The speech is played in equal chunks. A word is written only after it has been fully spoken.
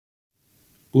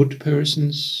good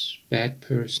persons, bad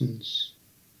persons.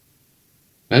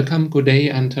 Welcome, good day,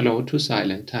 and hello to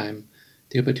Silent Time,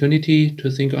 the opportunity to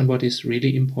think on what is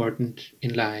really important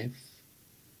in life.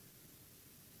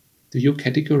 Do you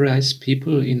categorize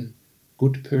people in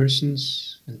good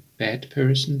persons and bad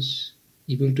persons,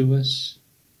 evildoers?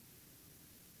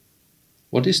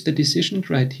 What is the decision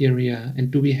criteria,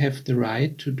 and do we have the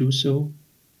right to do so?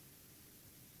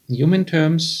 In human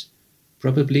terms,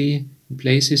 probably in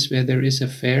places where there is a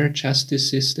fair justice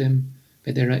system,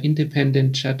 where there are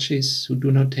independent judges who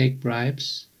do not take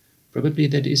bribes, probably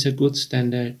that is a good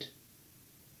standard.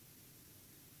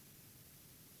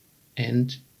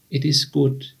 And it is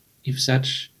good if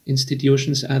such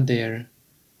institutions are there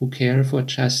who care for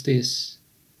justice,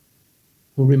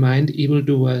 who remind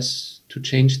evildoers to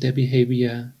change their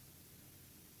behavior.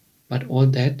 But all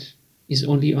that is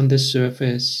only on the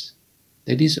surface.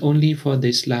 That is only for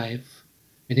this life.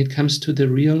 When it comes to the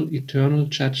real eternal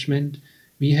judgment,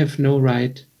 we have no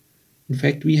right. In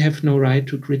fact, we have no right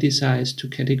to criticize, to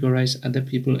categorize other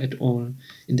people at all.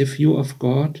 In the view of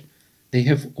God, they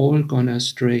have all gone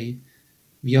astray.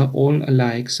 We are all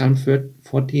alike. Psalm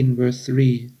 14, verse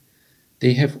 3.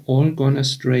 They have all gone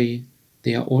astray.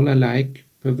 They are all alike,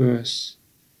 perverse.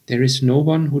 There is no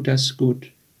one who does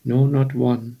good, no, not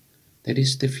one. That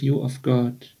is the view of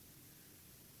God.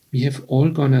 We have all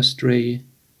gone astray,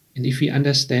 and if we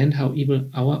understand how evil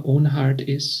our own heart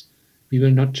is, we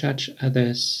will not judge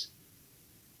others.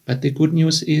 But the good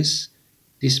news is,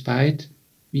 despite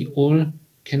we all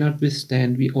cannot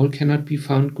withstand, we all cannot be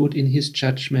found good in His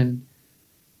judgment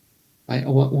by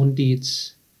our own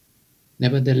deeds.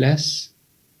 Nevertheless,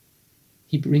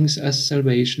 He brings us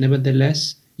salvation.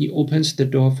 Nevertheless, He opens the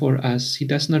door for us. He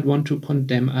does not want to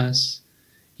condemn us.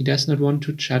 He does not want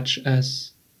to judge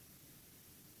us,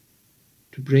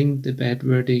 to bring the bad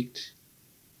verdict.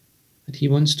 But He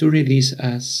wants to release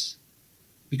us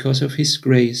because of His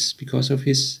grace, because of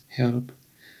His help.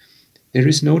 There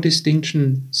is no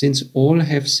distinction, since all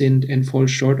have sinned and fall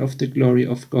short of the glory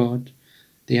of God.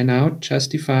 They are now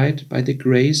justified by the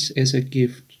grace as a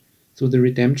gift through the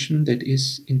redemption that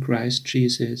is in Christ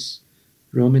Jesus.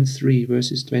 Romans 3,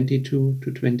 verses 22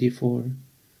 to 24.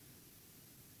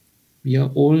 We are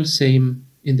all same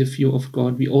in the view of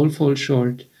God. We all fall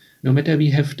short. No matter we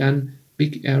have done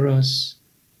big errors,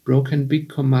 broken big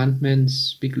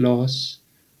commandments, big laws,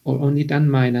 or only done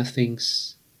minor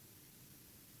things,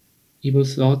 evil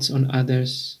thoughts on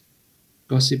others,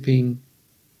 gossiping,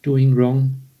 doing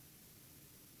wrong,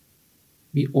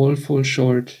 we all fall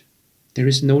short. There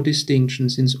is no distinction,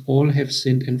 since all have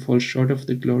sinned and fall short of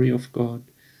the glory of God.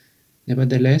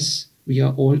 Nevertheless, we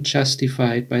are all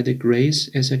justified by the grace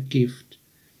as a gift,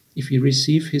 if we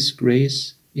receive His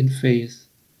grace in faith,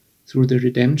 through the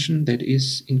redemption that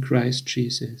is in Christ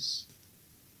Jesus.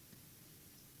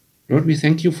 Lord, we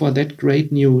thank You for that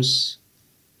great news.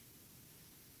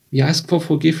 We ask for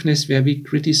forgiveness where we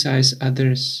criticize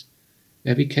others,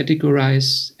 where we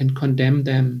categorize and condemn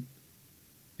them,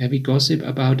 where we gossip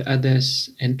about others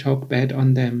and talk bad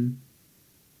on them.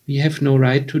 We have no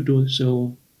right to do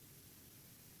so.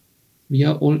 We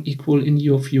are all equal in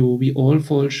Your view. We all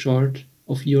fall short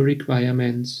of Your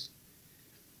requirements.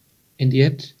 And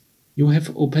yet, You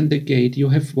have opened the gate. You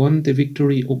have won the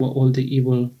victory over all the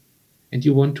evil, and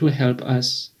You want to help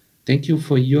us. Thank You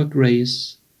for Your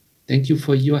grace. Thank You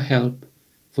for Your help,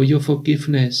 for Your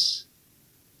forgiveness.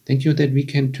 Thank You that we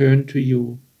can turn to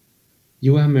You.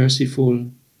 You are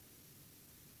merciful,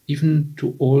 even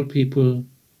to all people,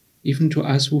 even to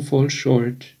us who fall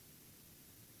short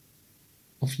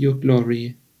of Your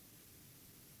glory.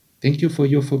 Thank You for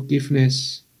Your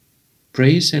forgiveness.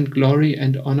 Praise and glory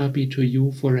and honor be to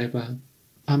You forever.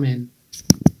 Amen.